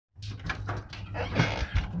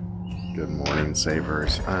Good morning,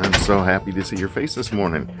 Savers. I'm so happy to see your face this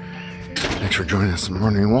morning. Thanks for joining us on the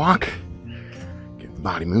morning walk. Get the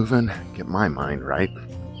body moving, get my mind right.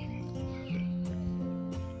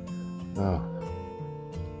 Oh.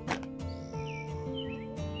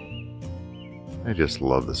 I just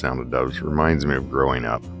love the sound of doves. It reminds me of growing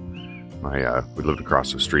up. We lived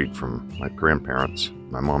across the street from my grandparents,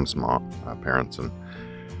 my mom's parents, and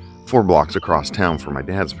 4 blocks across town from my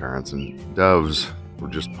dad's parents, and doves were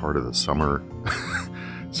just part of the summer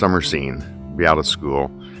scene. Be out of school,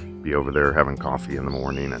 be over there having coffee in the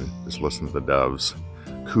morning and just listen to the doves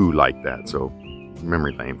coo like that. So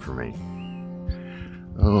memory lane for me.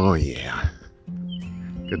 Oh yeah,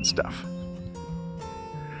 good stuff.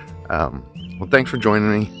 Well, thanks for joining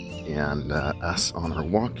me and us on our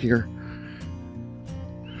walk here.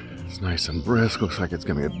 It's nice and brisk. Looks like it's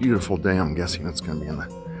gonna be a beautiful day. I'm guessing it's gonna be in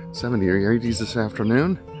the 70 or 80s this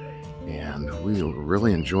afternoon, and we will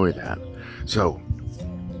really enjoy that. So,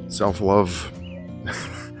 self-love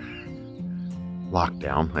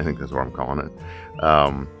lockdown, I think that's what I'm calling it.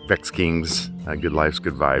 Vexx Kings, good lives,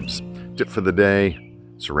 good vibes. Tip for the day: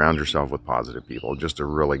 surround yourself with positive people. Just a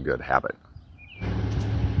really good habit.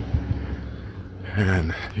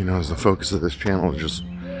 And as the focus of this channel is just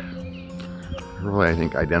really, I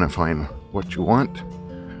think, identifying what you want,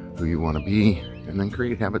 who you want to be, and then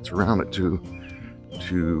create habits around it to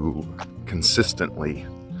consistently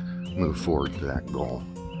move forward to that goal.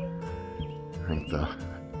 I think the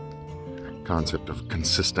concept of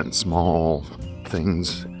consistent small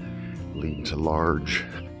things lead to large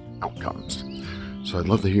outcomes. So I'd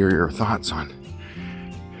love to hear your thoughts on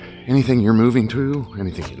anything you're moving to,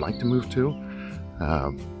 anything you'd like to move to.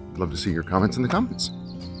 I'd love to see your comments in the comments.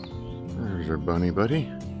 There's our bunny buddy.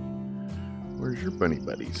 Where's your bunny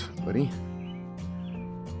buddies, buddy?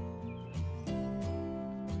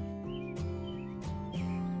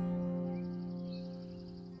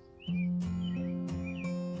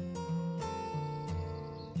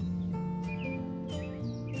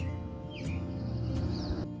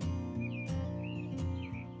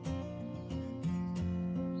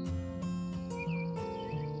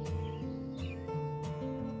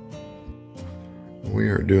 We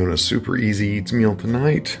are doing a super easy eats meal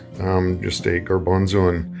tonight. Just a garbanzo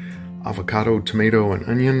and avocado, tomato, and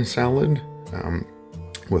onion salad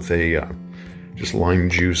with a just lime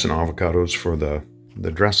juice and avocados for the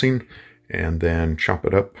dressing, and then chop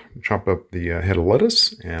up the head of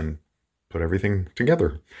lettuce and put everything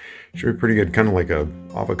together. Should be pretty good, kind of like a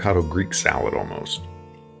avocado Greek salad almost.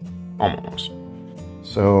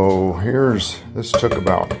 So this took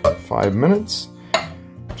about 5 minutes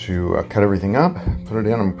to cut everything up, put it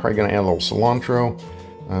in. I'm probably going to add a little cilantro,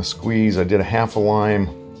 squeeze. I did a half a lime.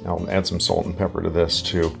 I'll add some salt and pepper to this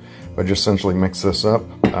too. But just essentially mix this up.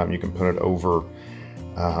 You can put it over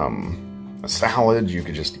a salad. You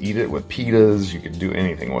could just eat it with pitas. You could do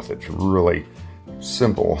anything with it. It's really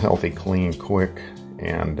simple, healthy, clean, quick,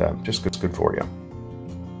 and just good for you.